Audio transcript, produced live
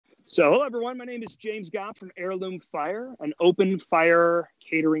So, hello everyone. My name is James Goff from Heirloom Fire, an open fire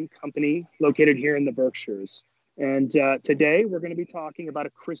catering company located here in the Berkshires. And today we're going to be talking about a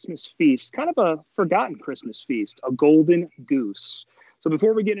Christmas feast, kind of a forgotten Christmas feast, a golden goose. So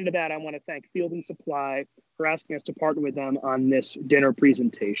before we get into that, I want to thank Field and Supply for asking us to partner with them on this dinner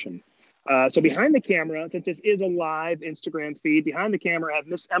presentation. So behind the camera, since this is a live Instagram feed, behind the camera I have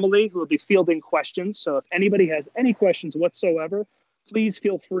Miss Emily, who will be fielding questions. So if anybody has any questions whatsoever, please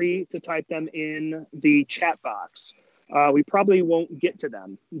feel free to type them in the chat box. We probably won't get to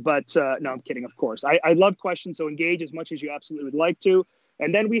them, but no, I'm kidding, of course. I love questions, so engage as much as you absolutely would like to.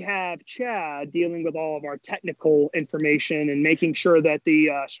 And then we have Chad dealing with all of our technical information and making sure that the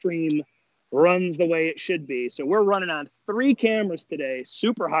stream runs the way it should be. So we're running on 3 cameras today,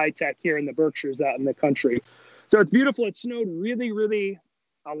 super high tech here in the Berkshires out in the country. So it's beautiful. It snowed really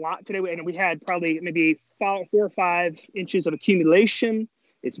a lot today, and we had probably maybe 4 or 5 inches of accumulation.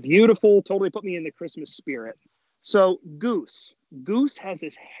 It's beautiful, totally put me in the Christmas spirit. So goose has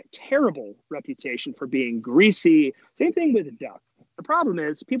this terrible reputation for being greasy. Same thing with duck. The problem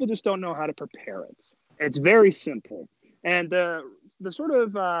is people just don't know how to prepare it. It's very simple. And the sort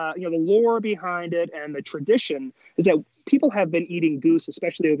of, the lore behind it and the tradition is that people have been eating goose,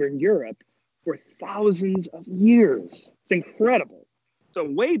 especially over in Europe, for thousands of years. It's incredible. So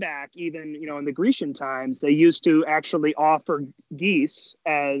way back, even, in the Grecian times, they used to actually offer geese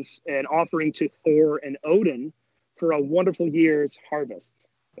as an offering to Thor and Odin for a wonderful year's harvest.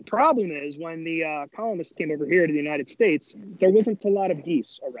 The problem is when the colonists came over here to the United States, there wasn't a lot of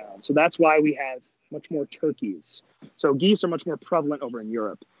geese around. So that's why we have much more turkeys. So geese are much more prevalent over in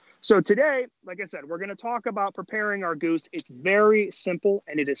Europe. So today, like I said, we're going to talk about preparing our goose. It's very simple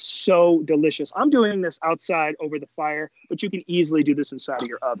and it is so delicious. I'm doing this outside over the fire, but you can easily do this inside of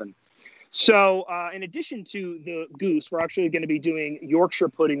your oven. So in addition to the goose, we're actually going to be doing Yorkshire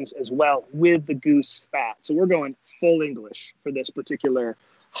puddings as well with the goose fat. So we're going full English for this particular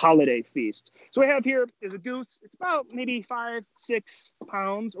holiday feast. So we have here is a goose. It's about maybe 5-6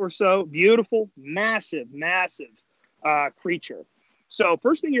 pounds or so. Beautiful, massive creature. So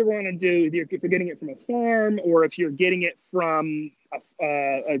first thing you're going to do, if you're getting it from a farm or if you're getting it from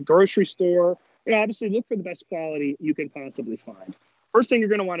a grocery store, obviously look for the best quality you can possibly find. First thing you're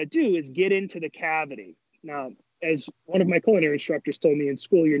going to want to do is get into the cavity. Now, as one of my culinary instructors told me in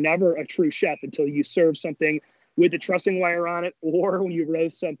school, you're never a true chef until you serve something with the trussing wire on it or when you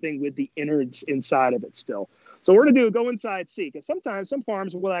roast something with the innards inside of it still. So we're going to go inside, see, because sometimes some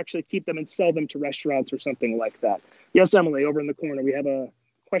farms will actually keep them and sell them to restaurants or something like that. Yes, Emily, over in the corner, we have a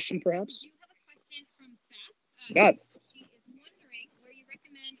question perhaps? We do have a question from Beth. Beth. She is wondering where you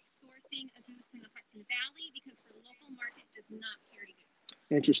recommend sourcing a goose in the Hudson Valley because her local market does not carry goose.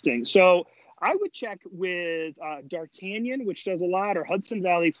 Interesting. So I would check with D'Artagnan, which does a lot, or Hudson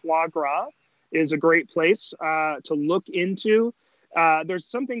Valley Foie Gras is a great place to look into. There's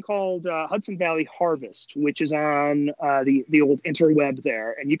something called Hudson Valley Harvest, which is on the old interweb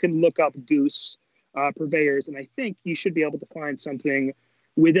there, and you can look up goose purveyors, and I think you should be able to find something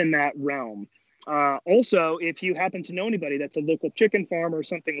within that realm. Also, if you happen to know anybody that's a local chicken farm or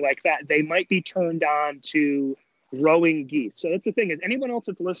something like that, they might be turned on to growing geese. So that's the thing is, anyone else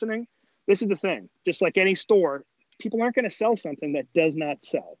that's listening, this is the thing. Just like any store, people aren't going to sell something that does not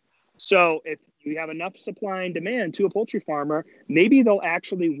sell. So if you have enough supply and demand to a poultry farmer, maybe they'll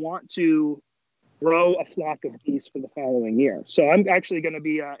actually want to grow a flock of geese for the following year. So I'm actually going to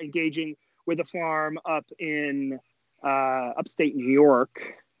be engaging with a farm up in upstate New York,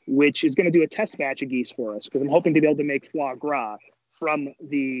 which is going to do a test batch of geese for us because I'm hoping to be able to make foie gras from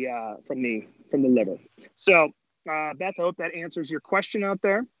the liver. So Beth, I hope that answers your question out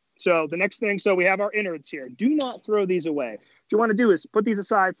there. So the next thing, so we have our innards here. Do not throw these away. What you want to do is put these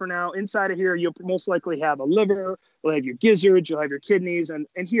aside for now. Inside of here, you'll most likely have a liver, you'll have your gizzards, you'll have your kidneys, and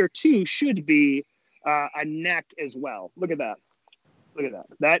here too should be a neck as well. Look at that. Look at that.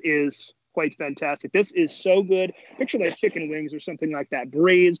 That is quite fantastic. This is so good. Picture like chicken wings or something like that,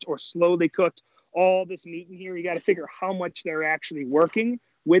 braised or slowly cooked. All this meat in here, you got to figure how much they're actually working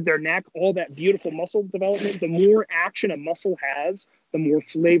with their neck, all that beautiful muscle development. The more action a muscle has, the more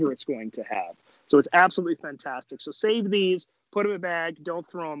flavor it's going to have. So it's absolutely fantastic. So save these, put them in a bag, don't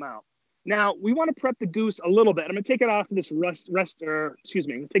throw them out. Now, we want to prep the goose a little bit. I'm going to take it off of this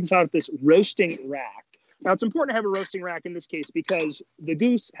take this out of this roasting rack. Now, it's important to have a roasting rack in this case because the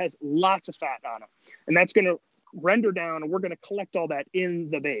goose has lots of fat on it, and that's going to render down, and we're going to collect all that in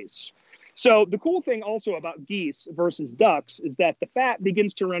the base. So the cool thing also about geese versus ducks is that the fat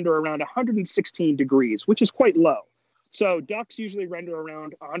begins to render around 116 degrees, which is quite low. So ducks usually render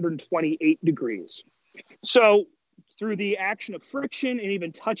around 128 degrees. So through the action of friction and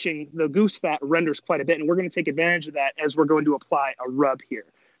even touching, the goose fat renders quite a bit. And we're going to take advantage of that as we're going to apply a rub here.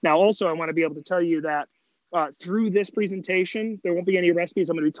 Now, also, I want to be able to tell you that through this presentation, there won't be any recipes.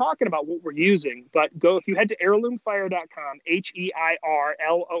 I'm going to be talking about what we're using, but if you head to heirloomfire.com,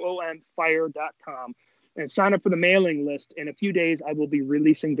 HEIRLOOM fire.com, and sign up for the mailing list. In a few days, I will be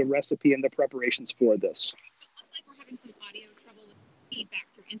releasing the recipe and the preparations for this. It looks like we're having some audio trouble with feedback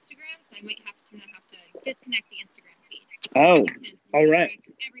through Instagram, so I might have to disconnect the Instagram feed. Oh, all right.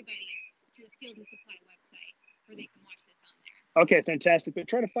 Everybody to the Field and Supply website where they can watch this on there. Okay, fantastic. But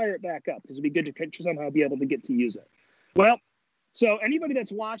try to fire it back up because it'd be good to somehow be able to get to use it. Well, so anybody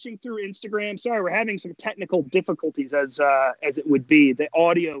that's watching through Instagram, sorry, we're having some technical difficulties as it would be. The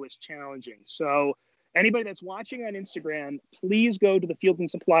audio is challenging. So anybody that's watching on Instagram, please go to the Field and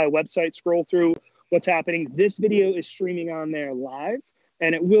Supply website, scroll through what's happening. This video is streaming on there live,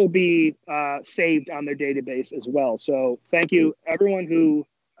 and it will be saved on their database as well. So thank you, everyone who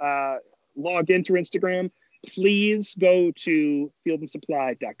logged in through Instagram. Please go to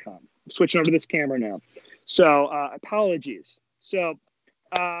fieldandsupply.com. I'm switching over to this camera now. So apologies. So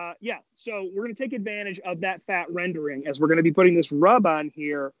so we're going to take advantage of that fat rendering as we're going to be putting this rub on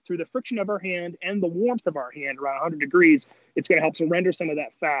here through the friction of our hand and the warmth of our hand around 100 degrees. It's going to help to render some of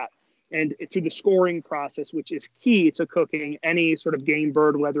that fat. And through the scoring process, which is key to cooking any sort of game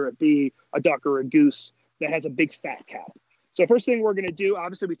bird, whether it be a duck or a goose that has a big fat cap. So first thing we're going to do,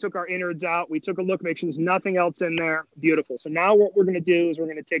 obviously we took our innards out. We took a look, make sure there's nothing else in there. Beautiful. So now what we're going to do is we're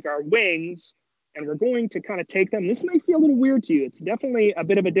going to take our wings and we're going to kind of take them. This may feel a little weird to you. It's definitely a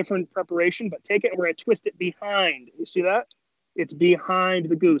bit of a different preparation, but take it and we're going to twist it behind. You see that? It's behind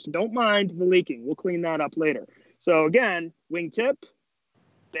the goose. Don't mind the leaking. We'll clean that up later. So again, wingtip,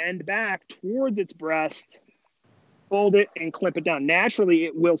 bend back towards its breast, fold it and clip it down. Naturally,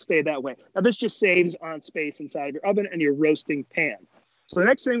 it will stay that way. Now, this just saves on space inside of your oven and your roasting pan. So the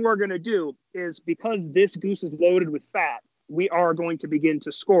next thing we're going to do is, because this goose is loaded with fat, we are going to begin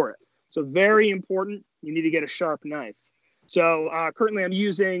to score it. So very important, you need to get a sharp knife. So currently I'm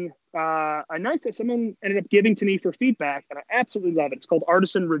using a knife that someone ended up giving to me for feedback, and I absolutely love it. It's called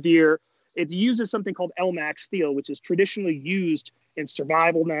Artisan Revere. It uses something called LMAX steel, which is traditionally used in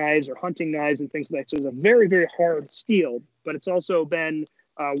survival knives or hunting knives and things like that. So it's a very, very hard steel, but it's also been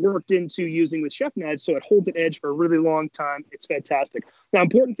worked into using with chef knives, so it holds an edge for a really long time. It's fantastic. Now,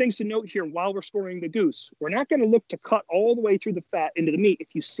 important things to note here while we're scoring the goose. We're not going to look to cut all the way through the fat into the meat.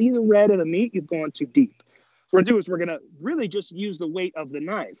 If you see the red of the meat, you've gone too deep. What we're going to do is we're going to really just use the weight of the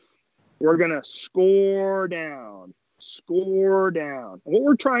knife. We're going to score down, score down. And what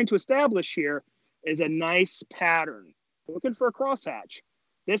we're trying to establish here is a nice pattern. We're looking for a crosshatch.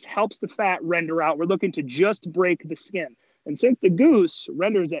 This helps the fat render out. We're looking to just break the skin. And since the goose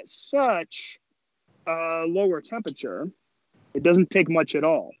renders at such a lower temperature, it doesn't take much at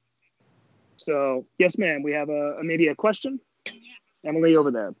all. So, yes, ma'am, we have maybe a question? Yes. Emily over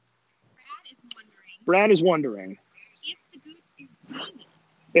there. Brad is wondering if the goose is gamey.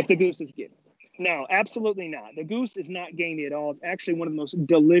 If the goose is gamey. No, absolutely not. The goose is not gamey at all. It's actually one of the most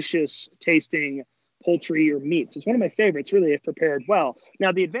delicious tasting poultry or meats. It's one of my favorites, really, if prepared well.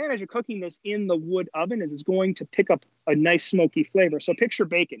 Now, the advantage of cooking this in the wood oven is it's going to pick up a nice smoky flavor. So picture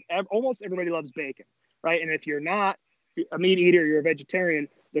bacon. Almost everybody loves bacon, right? And if you're not a meat eater, you're a vegetarian,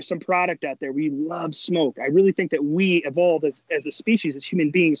 there's some product out there. We love smoke. I really think that we evolved as a species, as human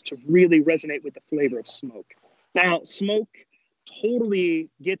beings, to really resonate with the flavor of smoke. Now, smoke totally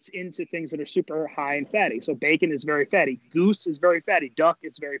gets into things that are super high and fatty. So bacon is very fatty. Goose is very fatty. Duck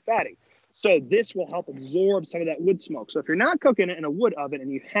is very fatty. So this will help absorb some of that wood smoke. So if you're not cooking it in a wood oven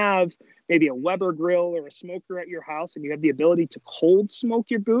and you have maybe a Weber grill or a smoker at your house and you have the ability to cold smoke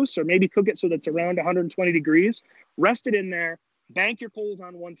your goose, or maybe cook it so that's around 120 degrees, rest it in there, bank your coals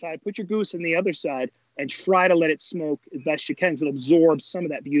on one side, put your goose on the other side, and try to let it smoke as best you can, because it'll absorb some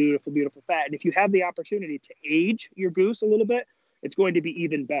of that beautiful, beautiful fat. And if you have the opportunity to age your goose a little bit, it's going to be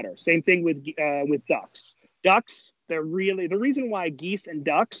even better. Same thing with ducks. Ducks, they're really, the reason why geese and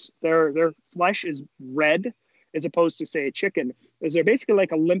ducks, their flesh is red as opposed to, say, a chicken, is they're basically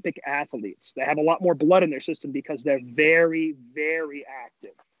like Olympic athletes. They have a lot more blood in their system because they're very, very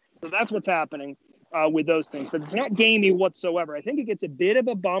active. So that's what's happening with those things. But it's not gamey whatsoever. I think it gets a bit of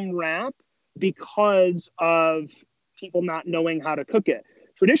a bum rap because of people not knowing how to cook it.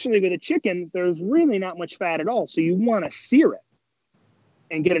 Traditionally, with a chicken, there's really not much fat at all. So you want to sear it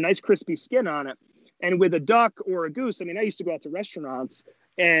and get a nice crispy skin on it. And with a duck or a goose, I mean, I used to go out to restaurants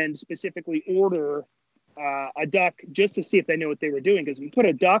and specifically order a duck just to see if they know what they were doing. Because if you put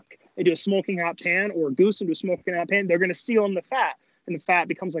a duck into a smoking hot pan or a goose into a smoking hot pan, they're going to seal in the fat. and the fat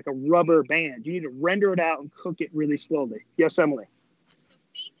becomes like a rubber band. You need to render it out and cook it really slowly. Yes, Emily? So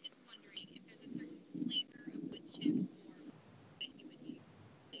Faith is wondering if there's a certain flavor of wood chips or that you would use.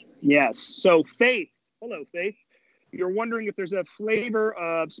 Yes. So Faith, hello, Faith. You're wondering if there's a flavor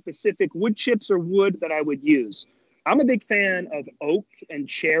of specific wood chips or wood that I would use. I'm a big fan of oak and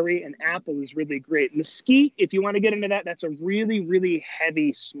cherry, and apple is really great. Mesquite, if you want to get into that, that's a really, really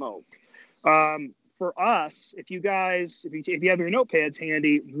heavy smoke. For us, if you have your notepads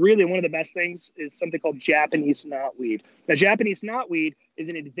handy, really one of the best things is something called Japanese knotweed. Now, Japanese knotweed is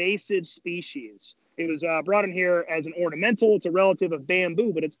an invasive species. It was brought in here as an ornamental. It's a relative of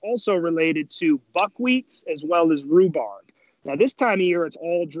bamboo, but it's also related to buckwheat as well as rhubarb. Now, this time of year, it's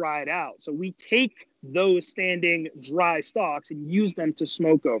all dried out. So we take those standing dry stalks and use them to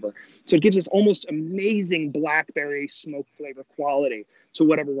smoke over. So it gives us almost amazing blackberry smoke flavor quality to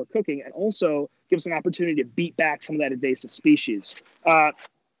whatever we're cooking, and also gives an opportunity to beat back some of that invasive species.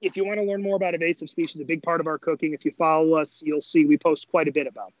 If you want to learn more about invasive species, a big part of our cooking, if you follow us, you'll see we post quite a bit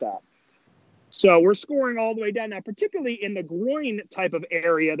about that. So we're scoring all the way down. Now, particularly in the groin type of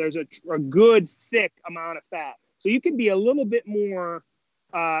area, there's a good thick amount of fat. So you can be a little bit more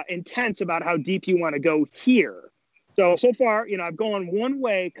intense about how deep you want to go here. So far, I've gone one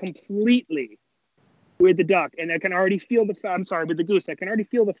way completely with the duck, and I can already feel the fat. I'm sorry, with the goose, I can already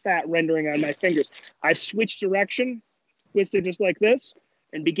feel the fat rendering on my fingers. I've switched direction, twisted just like this,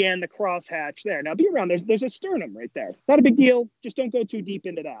 and began the crosshatch there. Now, be around. There's a sternum right there. Not a big deal. Just don't go too deep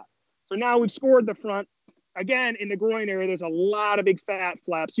into that. So now we've scored the front. Again, in the groin area, there's a lot of big fat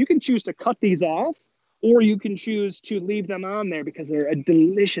flaps. You can choose to cut these off, or you can choose to leave them on there because they're a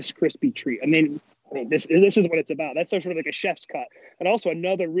delicious crispy treat. I mean, this is what it's about. That's sort of like a chef's cut. And also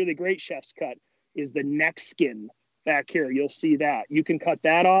another really great chef's cut is the neck skin back here. You'll see that. You can cut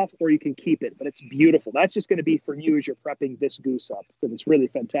that off or you can keep it, but it's beautiful. That's just going to be for you as you're prepping this goose up, because it's really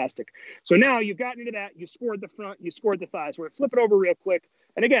fantastic. So now you've gotten into that. You scored the front, you scored the thighs. We're going to flip it over real quick.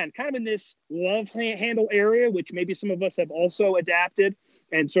 And again, kind of in this love handle area, which maybe some of us have also adapted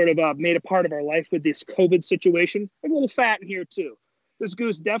and sort of made a part of our life with this COVID situation. There's a little fat in here too. This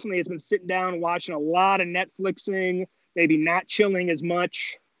goose definitely has been sitting down and watching a lot of Netflixing, maybe not chilling as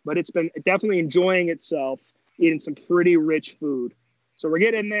much, but it's been definitely enjoying itself, eating some pretty rich food. So we're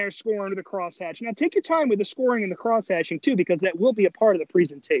getting there, scoring to the crosshatch. Now take your time with the scoring and the crosshatching too, because that will be a part of the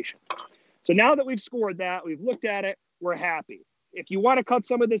presentation. So now that we've scored that, we've looked at it, we're happy. If you want to cut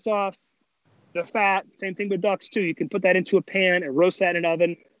some of this off, the fat, same thing with ducks too, you can put that into a pan and roast that in an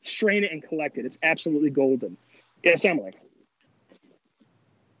oven, strain it and collect it. It's absolutely golden. Yes, Emily.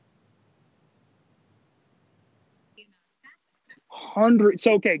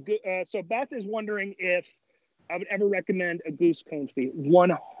 So Beth is wondering if I would ever recommend a goose confit.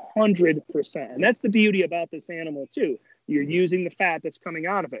 100%. And that's the beauty about this animal too. You're using the fat that's coming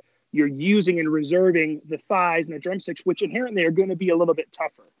out of it. You're using and reserving the thighs and the drumsticks, which inherently are going to be a little bit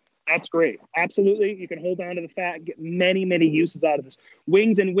tougher. That's great. Absolutely. You can hold on to the fat and get many, many uses out of this.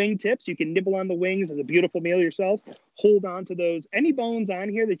 Wings and wingtips. You can nibble on the wings as a beautiful meal yourself. Hold on to those. Any bones on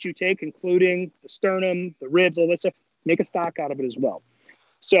here that you take, including the sternum, the ribs, all that stuff, make a stock out of it as well.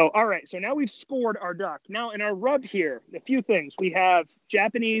 So, all right. So now we've scored our duck. Now in our rub here, a few things. We have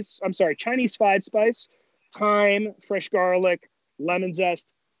Chinese 5-spice, thyme, fresh garlic, lemon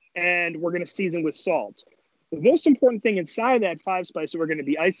zest, and we're going to season with salt. The most important thing inside that 5-spice that we're going to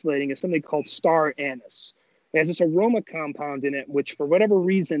be isolating is something called star anise. It has this aroma compound in it, which for whatever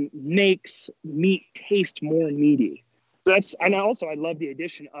reason makes meat taste more meaty. So I love the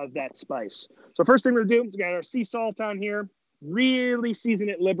addition of that spice. So first thing we're going to do is we got our sea salt on here. Really season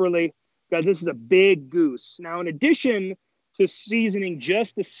it liberally, because this is a big goose. Now, in addition to seasoning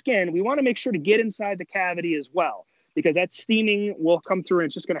just the skin, we want to make sure to get inside the cavity as well, because that steaming will come through and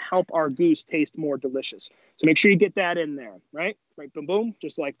it's just going to help our goose taste more delicious. So make sure you get that in there, right? Right, boom, boom,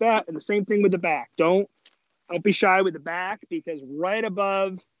 just like that. And the same thing with the back. Don't be shy with the back, because right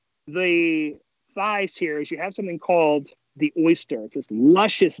above the thighs here is you have something called the oyster. It's this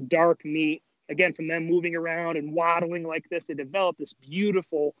luscious dark meat. Again, from them moving around and waddling like this, they develop this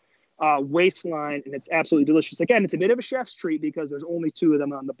beautiful waistline, and it's absolutely delicious. Again, it's a bit of a chef's treat because there's only 2 of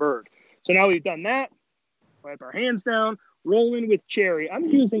them on the bird. So now we've done that. Wipe our hands down, roll in with cherry. I'm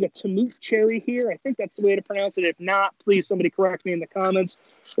using a Tamut cherry here. I think that's the way to pronounce it. If not, please somebody correct me in the comments.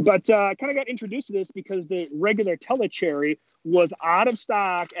 But I kind of got introduced to this because the regular telecherry was out of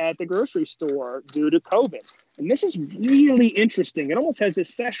stock at the grocery store due to COVID. And this is really interesting. It almost has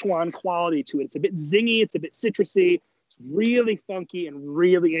this Szechuan quality to it. It's a bit zingy. It's a bit citrusy. It's really funky and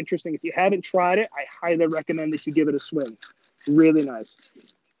really interesting. If you haven't tried it, I highly recommend that you give it a swing. Really nice.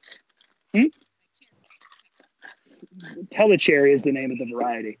 Pellicherry is the name of the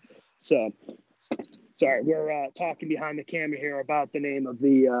variety. So, sorry, we're talking behind the camera here about the name of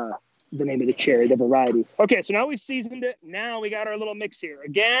the cherry, the variety. Okay, so now we've seasoned it. Now we got our little mix here.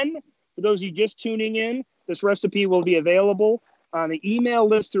 Again, for those of you just tuning in, this recipe will be available on the email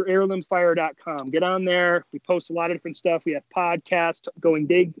list through heirloomfire.com. Get on there. We post a lot of different stuff. We have podcasts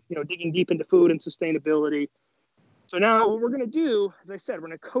digging deep into food and sustainability. So now what we're going to do, as I said, we're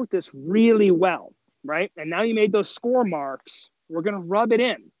going to coat this really well, right? And now you made those score marks. We're going to rub it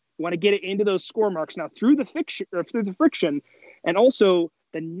in. You want to get it into those score marks now through the friction, and also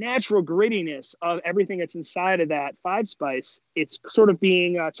the natural grittiness of everything that's inside of that 5-spice. It's sort of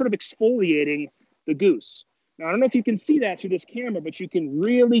being exfoliating the goose. Now, I don't know if you can see that through this camera, but you can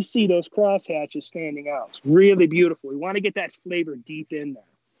really see those crosshatches standing out. It's really beautiful. We want to get that flavor deep in there.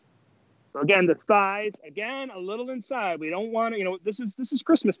 So again, the thighs, again, a little inside. We don't want to, this is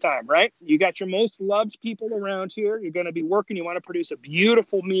Christmas time, right? You got your most loved people around here. You're going to be working. You want to produce a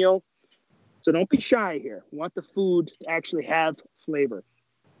beautiful meal. So don't be shy here. We want the food to actually have flavor.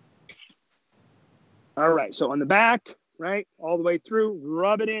 All right, so on the back, right, all the way through,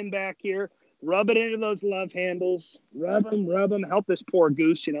 rub it in back here. Rub it into those love handles. Rub them. Help this poor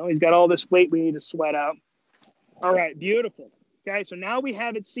goose, he's got all this weight we need to sweat out. All right, beautiful. Okay, so now we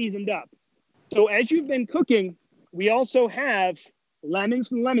have it seasoned up. So as you've been cooking, we also have lemons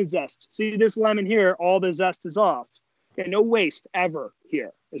from lemon zest. See this lemon here, all the zest is off. Okay, no waste ever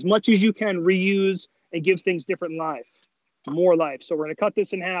here. As much as you can reuse and give things different life, more life. So we're going to cut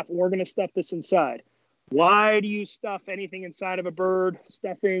this in half and we're going to stuff this inside. Why do you stuff anything inside of a bird?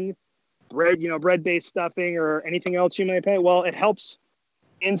 Stuffing, bread-based stuffing or anything else you might pay? Well, it helps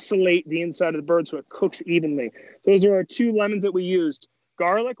insulate the inside of the bird so it cooks evenly. Those are our 2 lemons that we used.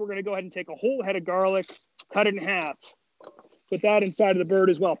 Garlic, we're going to go ahead and take a whole head of garlic, cut it in half. Put that inside of the bird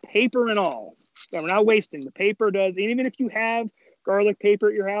as well, paper and all. Now, we're not wasting. The paper does, and even if you have garlic paper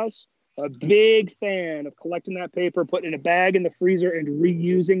at your house, a big fan of collecting that paper, putting it in a bag in the freezer, and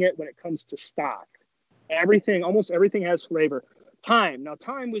reusing it when it comes to stock. Almost everything has flavor. Thyme. Now,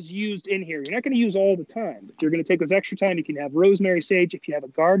 thyme was used in here. You're not going to use all the thyme. If you're going to take this extra time, you can have rosemary, sage. If you have a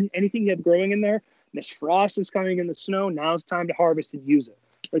garden, anything you have growing in there, this frost is coming in the snow. Now it's time to harvest and use it.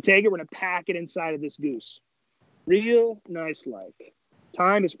 We're going to take it. We're going to pack it inside of this goose. Real nice like.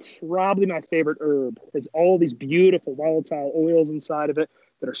 Thyme is probably my favorite herb. It's all these beautiful volatile oils inside of it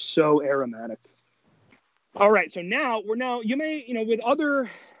that are so aromatic. All right. So you may, with other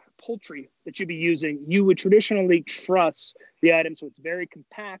poultry that you'd be using, you would traditionally truss the item so it's very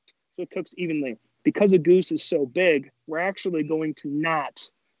compact so it cooks evenly. Because a goose is so big, we're actually going to not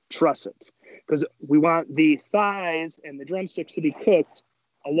truss it because we want the thighs and the drumsticks to be cooked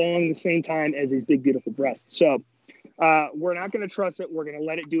along the same time as these big, beautiful breasts. So we're not going to truss it. We're going to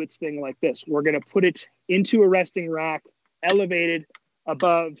let it do its thing like this. We're going to put it into a resting rack, elevated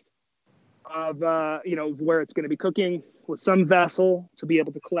above of where it's going to be cooking with some vessel to be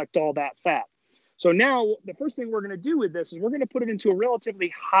able to collect all that fat. So now the first thing we're going to do with this is we're going to put it into a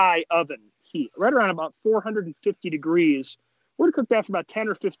relatively high oven heat, right around about 450 degrees. We're going to cook that for about 10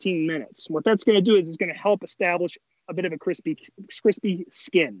 or 15 minutes. What that's going to do is it's going to help establish a bit of a crispy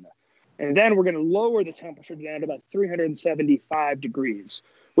skin. And then we're going to lower the temperature down to about 375 degrees,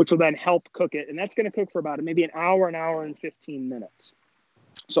 which will then help cook it. And that's going to cook for about maybe an hour and 15 minutes.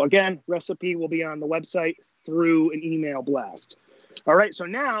 So again, recipe will be on the website through an email blast. All right, so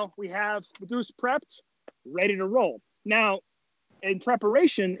now we have the goose prepped, ready to roll. Now, in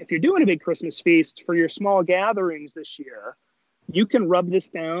preparation, if you're doing a big Christmas feast for your small gatherings this year, you can rub this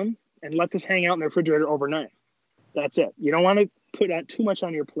down and let this hang out in the refrigerator overnight. That's it. You don't want to put out too much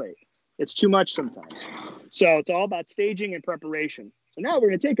on your plate. It's too much sometimes. So it's all about staging and preparation. So now we're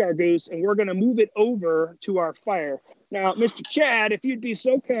going to take our goose and we're going to move it over to our fire. Now, Mr. Chad, if you'd be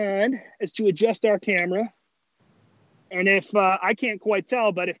so kind as to adjust our camera. And if I can't quite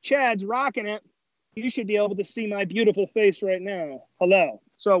tell, but if Chad's rocking it, you should be able to see my beautiful face right now. Hello.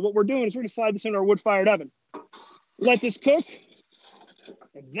 So what we're doing is we're going to slide this into our wood-fired oven. Let this cook.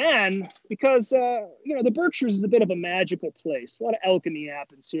 And then, because, the Berkshires is a bit of a magical place. A lot of alchemy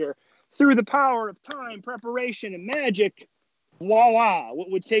happens here. Through the power of time, preparation, and magic, voila,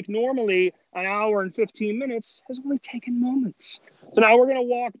 what would take normally an hour and 15 minutes has only taken moments. So now we're going to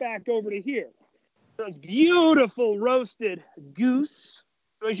walk back over to here. This beautiful roasted goose.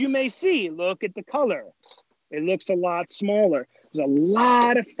 So as you may see, look at the color. It looks a lot smaller. There's a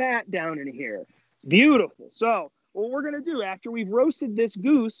lot of fat down in here. It's beautiful. So what we're going to do after we've roasted this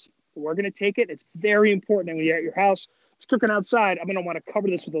goose, we're going to take it. It's very important that when you're at your house, if you're cooking outside, I'm going to want to cover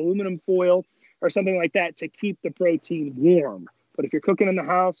this with aluminum foil or something like that to keep the protein warm. But if you're cooking in the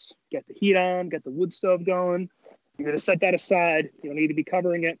house, get the heat on, get the wood stove going, You're going to set that aside. You'll need to be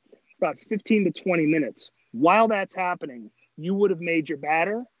covering it about 15 to 20 minutes. While that's happening, you would have made your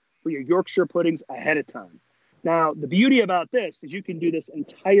batter for your Yorkshire puddings ahead of time. Now, the beauty about this is you can do this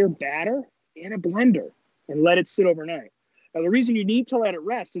entire batter in a blender and let it sit overnight. Now, the reason you need to let it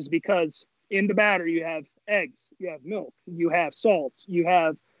rest is because in the batter, you have eggs, you have milk, you have salts, you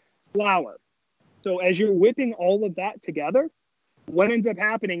have flour. So as you're whipping all of that together, what ends up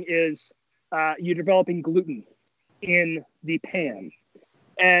happening is you're developing gluten in the pan.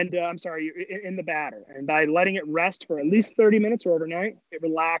 And in the batter. And by letting it rest for at least 30 minutes or overnight, it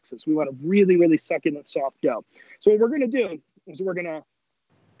relaxes. We want a really, really succulent, soft dough. So what we're going to do is we're going to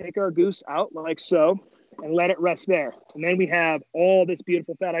take our goose out like so and let it rest there. And then we have all this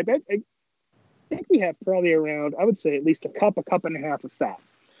beautiful fat. I think we have probably around, I would say at least a cup and a half of fat.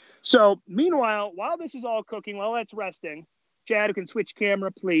 So meanwhile, while this is all cooking, while that's resting, Chad, you can switch camera,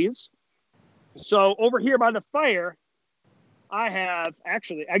 please. So over here by the fire, I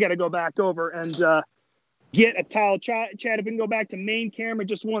got to go back over and get a towel. Chad, if we can go back to main camera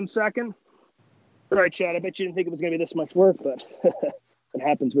just 1 second. All right, Chad, I bet you didn't think it was going to be this much work, but it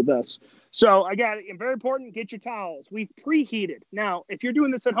happens with us. So I got it. Very important, get your towels. We've preheated. Now, if you're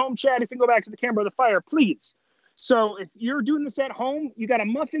doing this at home, Chad, if you can go back to the camera of the fire, please. So if you're doing this at home, you got a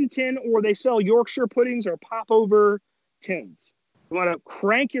muffin tin, or they sell Yorkshire puddings or popover tins. You want to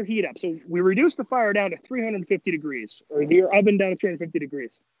crank your heat up. So we reduce the fire down to 350 degrees, or your oven down to 350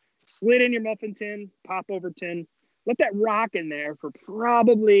 degrees. Slid in your muffin tin, popover tin. Let that rock in there for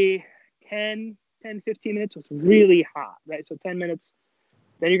probably 10, 15 minutes. So it's really hot, right? So 10 minutes.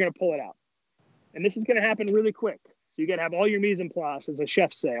 Then you're going to pull it out. And this is going to happen really quick. So you got to have all your mise en place, as the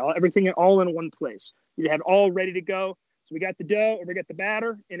chefs say, everything all in one place. You have it all ready to go. So we got the dough, or we got the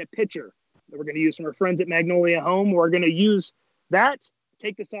batter in a pitcher that we're going to use from our friends at Magnolia Home. We're going to use that,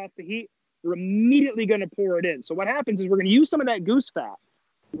 take this off the heat. We're immediately going to pour it in. So what happens is we're going to use some of that goose fat.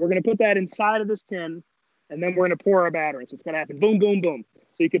 We're going to put that inside of this tin, and then we're going to pour our batter in. So it's going to happen boom, boom, boom.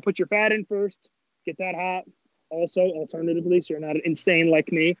 So you can put your fat in first, get that hot. Also, alternatively, so you're not insane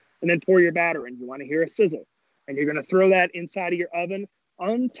like me, and then pour your batter in. You want to hear a sizzle. And you're going to throw that inside of your oven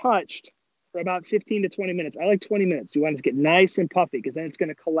untouched for about 15 to 20 minutes. I like 20 minutes. You want it to get nice and puffy because then it's going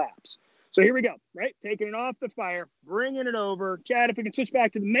to collapse. So here we go, right? Taking it off the fire, bringing it over. Chad, if we can switch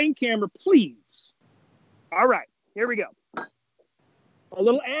back to the main camera, please. All right, here we go. A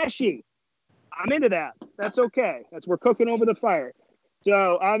little ashy. I'm into that. That's okay. We're cooking over the fire.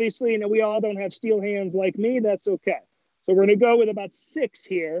 So obviously, we all don't have steel hands like me. That's okay. So we're going to go with about 6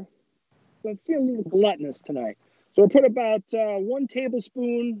 here. So I'm feeling a little gluttonous tonight. So we'll put about 1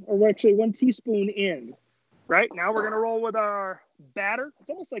 tablespoon, or actually 1 teaspoon in. Right, now we're going to roll with our batter. It's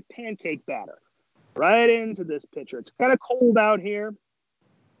almost like pancake batter. Right into this pitcher. It's kind of cold out here.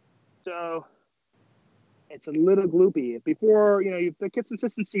 So it's a little gloopy. Before, the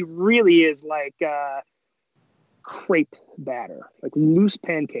consistency really is like crepe batter, like loose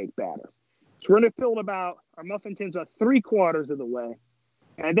pancake batter. So we're going to fill our muffin tins about 3/4 of the way.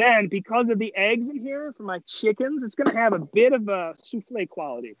 And then because of the eggs in here for my chickens, it's going to have a bit of a souffle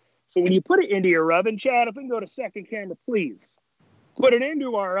quality. So when you put it into your oven, Chad, if we can go to second camera, please. Put it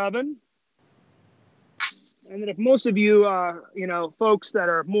into our oven. And then if most of you, folks that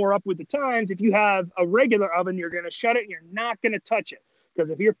are more up with the times, if you have a regular oven, you're going to shut it and you're not going to touch it.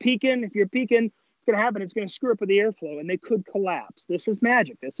 Because if you're peeking, what's going to happen, it's going to screw up with the airflow and they could collapse. This is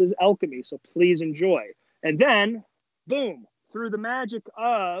magic. This is alchemy. So please enjoy. And then, boom, through the magic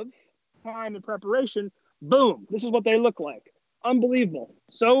of time and preparation, boom, this is what they look like. Unbelievable.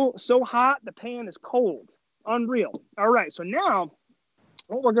 So hot, the pan is cold. Unreal. All right, so now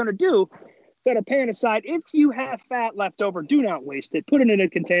what we're going to do, set our pan aside. If you have fat left over, do not waste it. Put it in a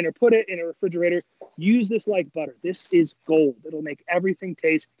container. Put it in a refrigerator. Use this like butter. This is gold. It'll make everything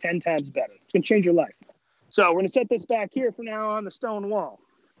taste 10 times better. It's going to change your life. So we're going to set this back here for now on the stone wall.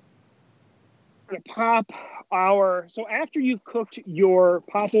 We're going to pop so after you've cooked your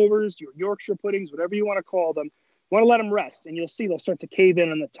popovers, your Yorkshire puddings, whatever you want to call them, you want to let them rest, and you'll see they'll start to cave in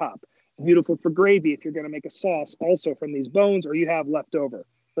on the top. It's beautiful for gravy if you're going to make a sauce also from these bones or you have leftover.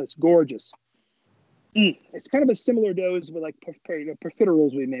 But it's gorgeous. It's kind of a similar dough with like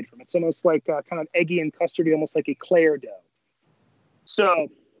profiteroles we made from it. It's almost like kind of eggy and custardy, almost like eclair dough. So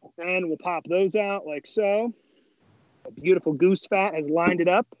then we'll pop those out like so. A beautiful goose fat has lined it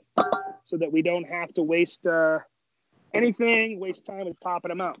up so that we don't have to waste time with popping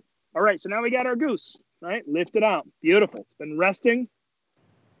them out. All right, so now we got our goose, right? Lift it out. Beautiful. It's been resting.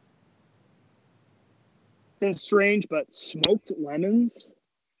 It's strange, but smoked lemons,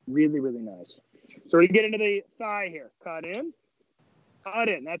 really, really nice. So we get into the thigh here. Cut in.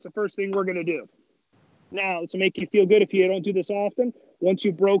 That's the first thing we're going to do. Now, this will make you feel good if you don't do this often. Once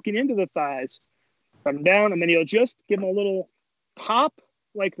you've broken into the thighs, put them down, and then you'll just give them a little pop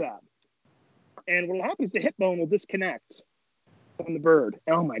like that. And what will happen is the hip bone will disconnect from the bird.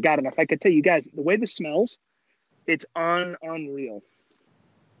 Oh my God. And if I could tell you guys, the way this smells, it's unreal.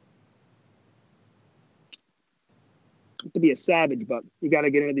 To be a savage, but you got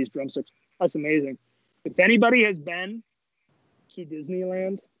to get into these drumsticks. That's amazing. If anybody has been to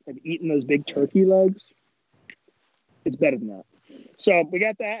Disneyland and eaten those big turkey legs, it's better than that. So we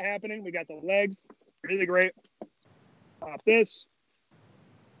got that happening. We got the legs. Really great. Pop this.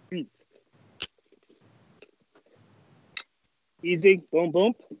 Easy. Boom,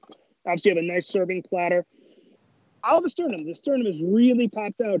 boom. Obviously, you have a nice serving platter. Follow the sternum. The sternum is really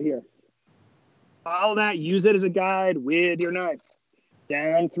popped out here. Follow that. Use it as a guide with your knife.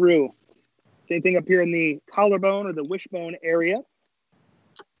 Down through. Same thing up here in the collarbone or the wishbone area.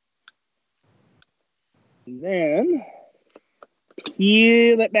 And then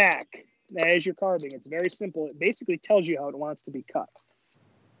peel it back as you're carving. It's very simple. It basically tells you how it wants to be cut.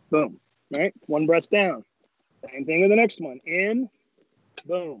 Boom. Right? One breast down. Same thing with the next one. In.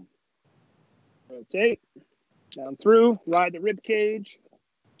 Boom. Rotate. Down through. Ride the rib cage.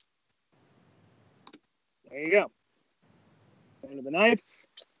 There you go. Into the knife.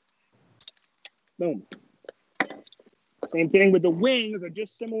 Boom. Same thing with the wings, are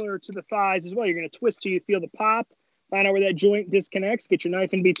just similar to the thighs as well. You're going to twist till you feel the pop. Find out where that joint disconnects. Get your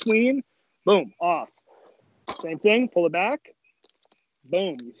knife in between. Boom. Off. Same thing. Pull it back.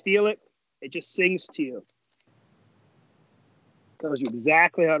 Boom. You feel it. It just sings to you. Tells you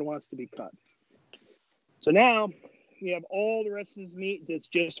exactly how it wants to be cut. So now you have all the rest of this meat that's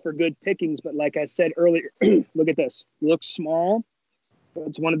just for good pickings. But like I said earlier, look at this. Looks small. But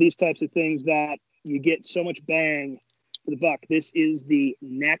it's one of these types of things that you get so much bang for the buck. This is the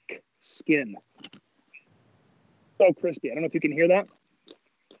neck skin. So crispy. I don't know if you can hear that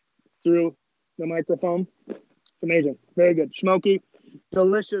through the microphone. It's amazing. Very good. Smoky.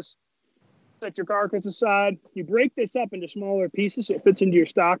 Delicious. Set your carcass aside. You break this up into smaller pieces so it fits into your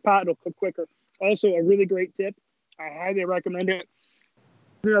stock pot. It'll cook quicker. Also, a really great tip. I highly recommend it.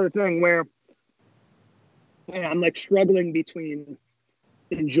 Here's another thing where I'm like struggling between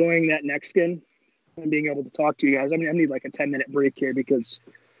enjoying that neck skin and being able to talk to you guys. I mean, I need like a 10-minute break here because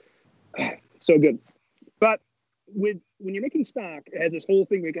so good. But when you're making stock, it has this whole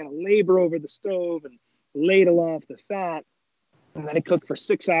thing where you got to labor over the stove and ladle off the fat and let it cook for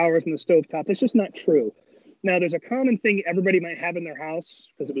 6 hours in the stovetop. That's just not true. Now, there's a common thing everybody might have in their house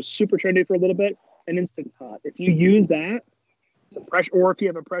because it was super trendy for a little bit, an Instant Pot. If you use that, or if you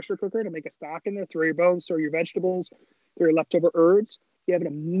have a pressure cooker to make a stock in there, throw your bones, throw your vegetables, throw your leftover herbs, you have an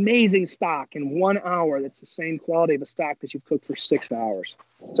amazing stock in 1 hour that's the same quality of a stock that you've cooked for 6 hours.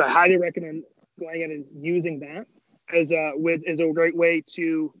 So I highly recommend going in and using that as a great way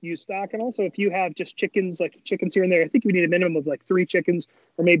to use stock. And also, if you have just chickens, like chickens here and there, I think we need a minimum of like 3 chickens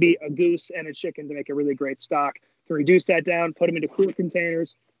or maybe a goose and a chicken to make a really great stock. You can reduce that down, put them into cooler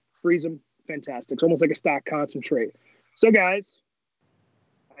containers, freeze them. Fantastic. It's almost like a stock concentrate. So guys,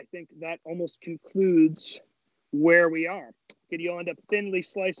 I think that almost concludes where we are. You'll end up thinly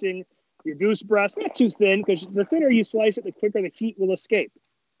slicing your goose breast. Not too thin, because the thinner you slice it, the quicker the heat will escape.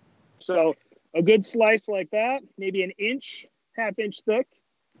 So a good slice like that, maybe an inch, half-inch thick.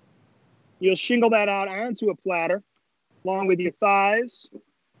 You'll shingle that out onto a platter, along with your thighs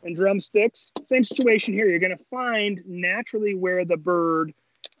and drumsticks. Same situation here. You're going to find naturally where the bird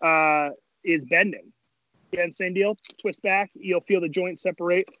is bending. Again, same deal. Twist back. You'll feel the joint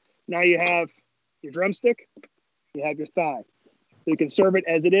separate. Now you have your drumstick. You have your thigh. So you can serve it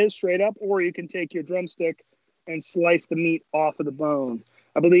as it is, straight up, or you can take your drumstick and slice the meat off of the bone.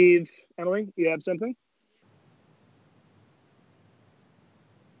 I believe, Emily, you have something?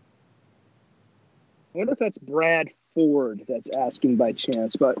 I wonder if that's Brad Ford that's asking by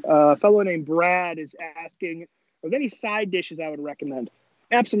chance, but a fellow named Brad is asking, are there any side dishes I would recommend?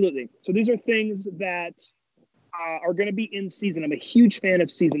 Absolutely. So these are things that are going to be in season. I'm a huge fan of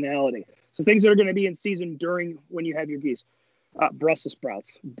seasonality. So things that are going to be in season during when you have your geese. Brussels sprouts.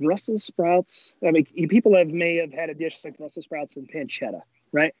 Brussels sprouts. I mean, may have had a dish like Brussels sprouts and pancetta,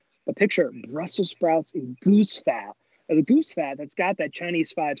 right? But picture Brussels sprouts in goose fat. Now, the goose fat that's got that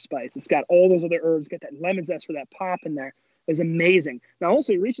Chinese 5 spice. It's got all those other herbs. Got that lemon zest for that pop in there. Is amazing. Now,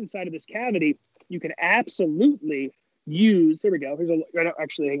 also, you reach inside of this cavity, you can absolutely use. There we go.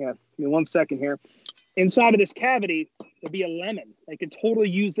 Actually, hang on. Give me 1 second here. Inside of this cavity, there'll be a lemon. You can totally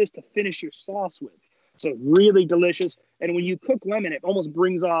use this to finish your sauce with. So really delicious. And when you cook lemon, it almost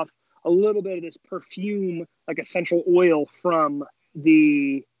brings off a little bit of this perfume, like essential oil from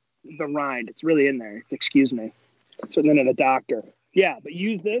the the rind. It's really in there. Excuse me. Certainly not a doctor. Yeah, but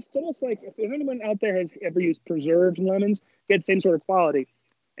use this. It's almost like if anyone out there has ever used preserved lemons, get the same sort of quality.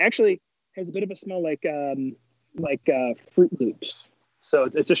 Actually, has a bit of a smell like Fruit Loops. So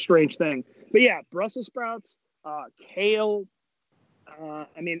it's a strange thing. But yeah, Brussels sprouts, kale. I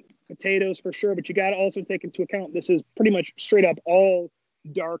mean, potatoes for sure. But you got to also take into account this is pretty much straight up all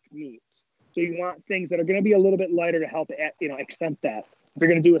dark meat. So you want things that are going to be a little bit lighter to help, accent that. If you're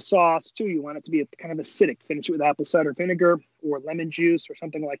going to do a sauce too, you want it to be kind of acidic. Finish it with apple cider vinegar or lemon juice or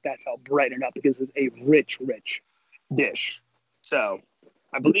something like that to help brighten it up because it's a rich, rich dish. So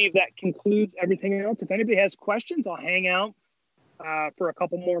I believe that concludes everything else. If anybody has questions, I'll hang out for a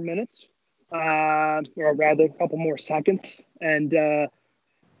couple more minutes, or rather a couple more seconds, and answer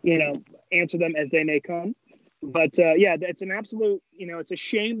them as they may come. But yeah, it's an absolute. It's a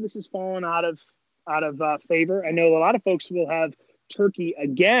shame this has fallen out of favor. I know a lot of folks will have turkey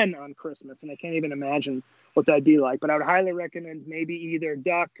again on Christmas, and I can't even imagine what that'd be like. But I would highly recommend maybe either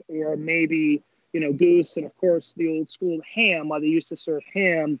duck or maybe goose, and of course the old school ham. Why they used to serve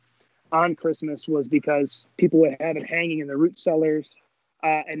ham on Christmas was because people would have it hanging in the root cellars,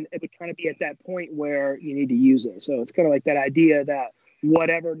 and it would kind of be at that point where you need to use it. So it's kind of like that idea that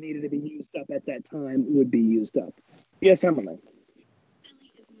whatever needed to be used up at that time would be used up. Yes, Emily.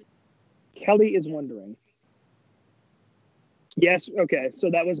 Kelly is wondering. Yes. Okay. So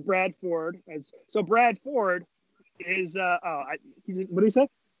that was Brad Ford. So Brad Ford is. What do you say?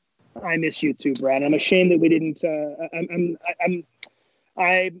 I miss you too, Brad. I'm ashamed that we didn't.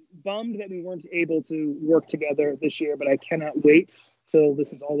 I'm bummed that we weren't able to work together this year, but I cannot wait till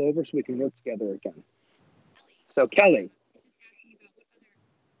this is all over so we can work together again. So Kelly,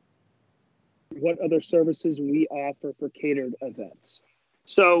 what other services we offer for catered events?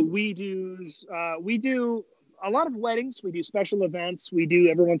 So we do a lot of weddings. We do special events. We do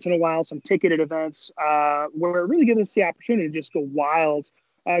every once in a while some ticketed events where it really gives us the opportunity to just go wild.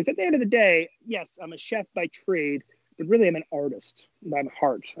 At the end of the day, yes, I'm a chef by trade, but really I'm an artist by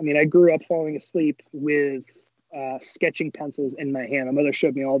heart. I mean, I grew up falling asleep with sketching pencils in my hand. My mother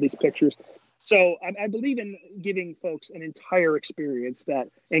showed me all these pictures. So I believe in giving folks an entire experience that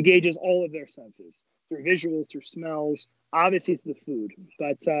engages all of their senses through visuals, through smells, obviously through the food.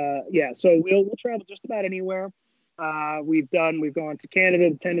 But yeah, so we'll travel just about anywhere. We've gone to Canada,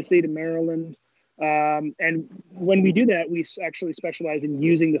 to Tennessee, to Maryland. And when we do that, we actually specialize in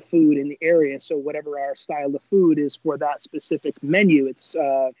using the food in the area. So whatever our style of food is for that specific menu, it's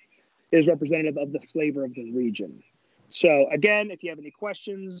is representative of the flavor of the region. So again, if you have any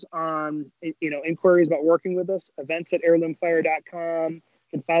questions on, inquiries about working with us, events@heirloomfire.com. You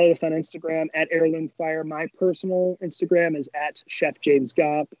can follow us on Instagram @heirloomfire. My personal Instagram is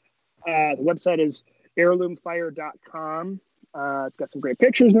 @chefjamesgopp. The website is heirloomfire.com. It's got some great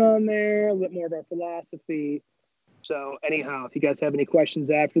pictures on there, a little more of our philosophy. So anyhow, if you guys have any questions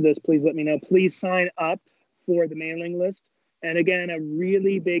after this, please let me know. Please sign up for the mailing list. And again, a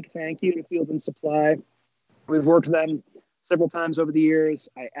really big thank you to Field and Supply. We've worked with them several times over the years.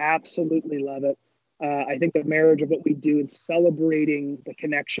 I absolutely love it. I think the marriage of what we do in celebrating the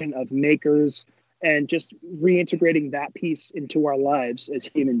connection of makers and just reintegrating that piece into our lives as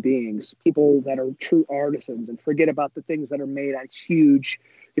human beings, people that are true artisans, and forget about the things that are made on huge,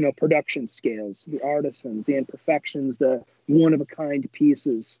 production scales, the artisans, the imperfections, the one-of-a-kind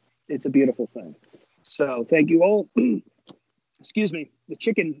pieces. It's a beautiful thing. So thank you all. Excuse me, the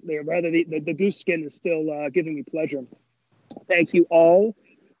chicken there, rather the goose skin is still giving me pleasure. Thank you all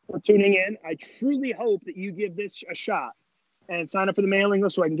for tuning in. I truly hope that you give this a shot and sign up for the mailing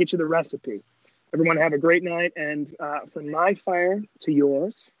list so I can get you the recipe. Everyone have a great night. And from my fire to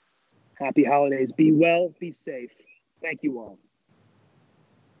yours, happy holidays. Be well, be safe. Thank you all.